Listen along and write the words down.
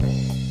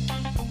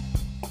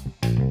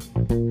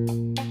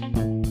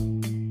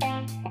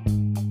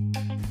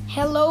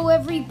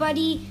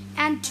everybody,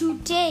 and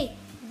today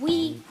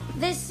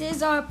this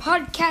is our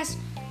podcast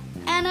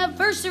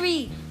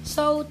anniversary.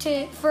 So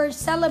for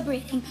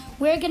celebrating,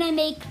 we're gonna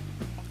make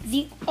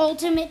the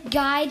ultimate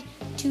guide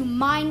to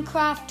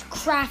Minecraft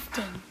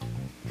crafting.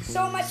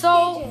 So much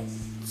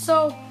pages.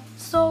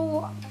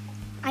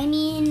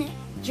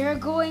 You're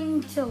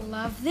going to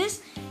love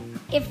this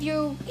if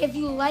you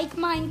like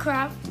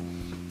Minecraft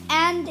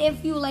and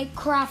if you like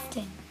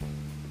crafting.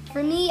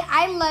 For me,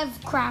 I love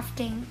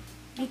crafting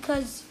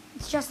because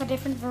it's just a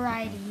different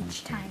variety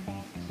each time.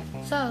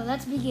 So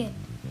let's begin.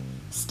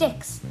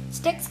 Sticks.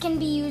 Sticks can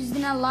be used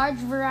in a large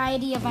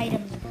variety of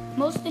items,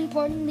 most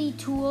importantly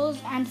tools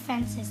and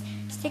fences.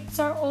 Sticks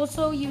are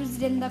also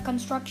used in the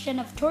construction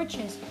of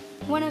torches,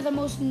 one of the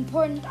most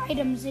important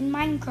items in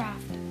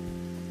Minecraft.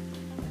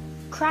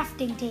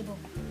 Crafting table.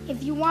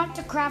 If you want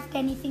to craft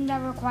anything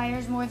that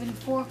requires more than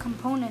 4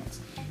 components,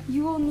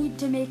 you will need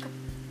to make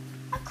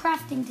a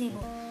crafting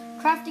table.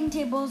 Crafting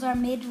tables are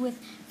made with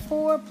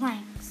 4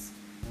 planks.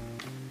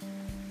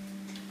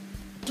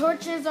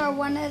 Torches are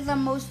one of the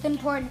most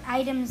important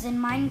items in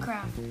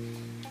Minecraft,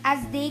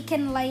 as they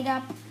can light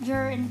up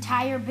your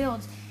entire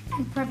builds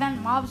and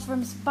prevent mobs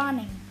from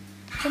spawning.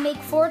 To make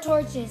 4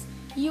 torches,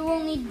 you will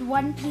need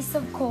 1 piece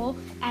of coal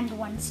and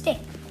 1 stick.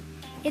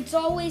 It's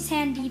always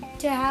handy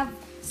to have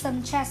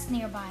some chests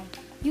nearby.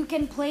 You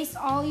can place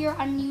all your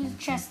unused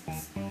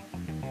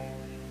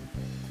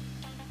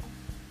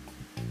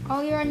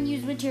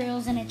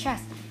materials in a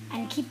chest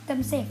and keep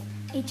them safe.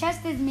 A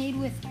chest is made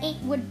with 8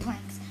 wood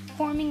planks,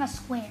 forming a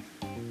square.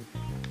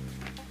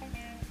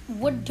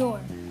 Wood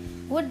door.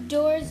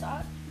 Doors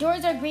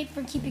are great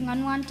for keeping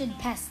unwanted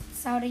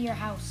pests out of your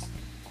house.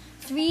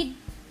 Three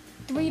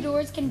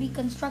doors can be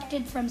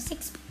constructed from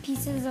 6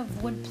 pieces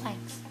of wood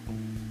planks.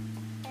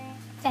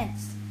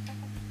 Fence.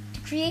 To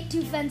create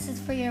 2 fences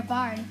for your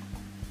barn,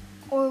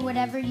 or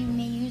whatever you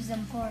may use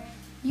them for,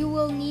 you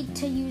will need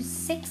to use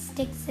 6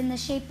 sticks in the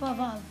shape of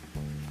a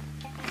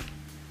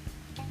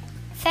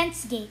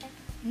fence gate.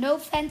 No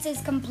fence is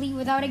complete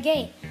without a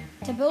gate.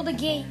 To build a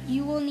gate,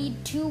 you will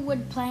need 2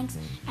 wood planks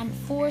and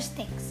 4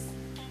 sticks.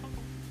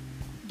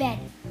 Bed.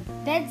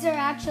 Beds are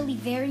actually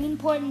very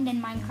important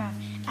in Minecraft,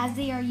 as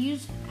they are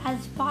used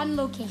as spawn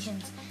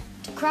locations.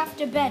 To craft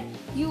a bed,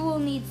 you will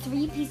need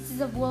 3 pieces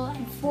of wool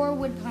and 4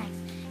 wood planks.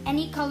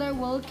 Any color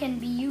wool can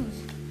be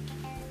used.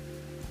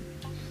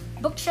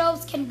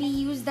 Bookshelves can be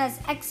used as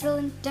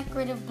excellent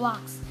decorative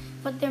blocks,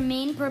 but their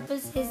main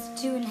purpose is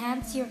to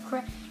enhance your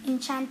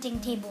enchanting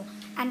table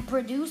and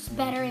produce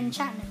better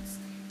enchantments.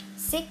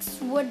 6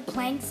 wood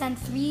planks and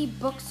 3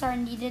 books are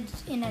needed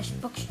in a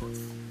bookshelf.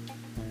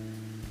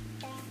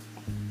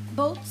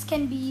 Boats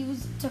can be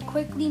used to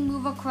quickly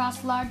move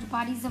across large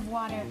bodies of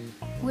water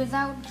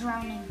without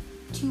drowning.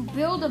 To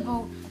build a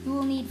boat, you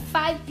will need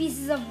 5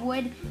 pieces of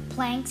wood,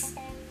 planks,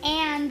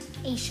 and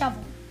a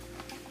shovel.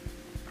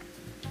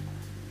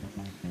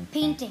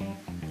 Painting.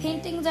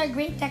 Paintings are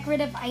great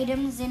decorative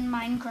items in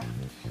Minecraft.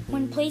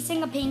 When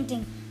placing a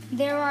painting,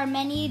 there are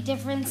many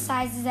different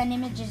sizes and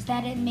images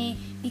that it may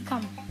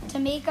become. To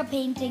make a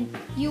painting,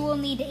 you will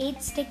need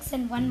 8 sticks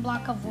and 1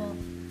 block of wool.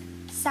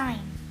 Sign.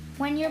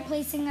 When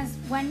placing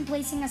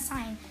a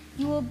sign,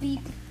 you will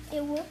be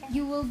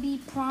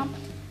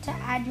prompted to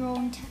add your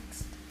own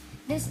text.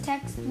 This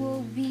text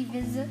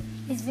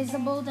is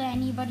visible to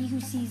anybody who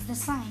sees the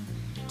sign.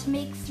 To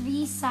make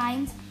 3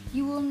 signs,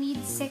 you will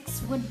need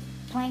 6 wood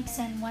planks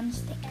and 1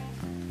 stick.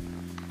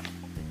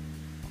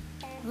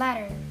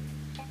 Ladder.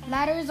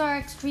 Ladders are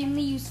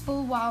extremely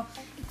useful while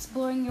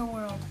exploring your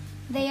world.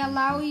 They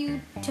allow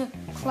you to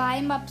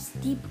climb up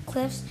steep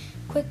cliffs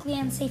quickly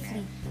and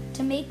safely.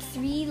 To make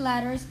 3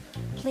 ladders,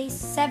 place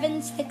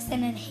 7 sticks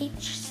in an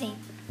H shape.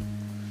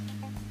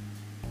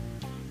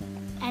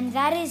 And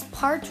that is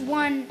part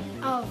 1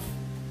 of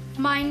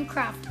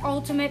Minecraft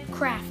Ultimate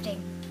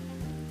Crafting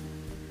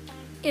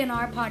in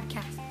our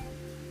podcast.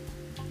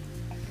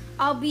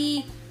 I'll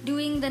be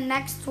doing the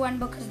next one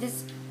because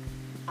this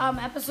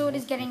episode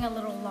is getting a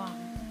little long.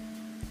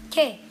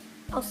 Okay,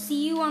 I'll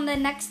see you on the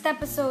next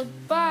episode.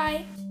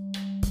 Bye!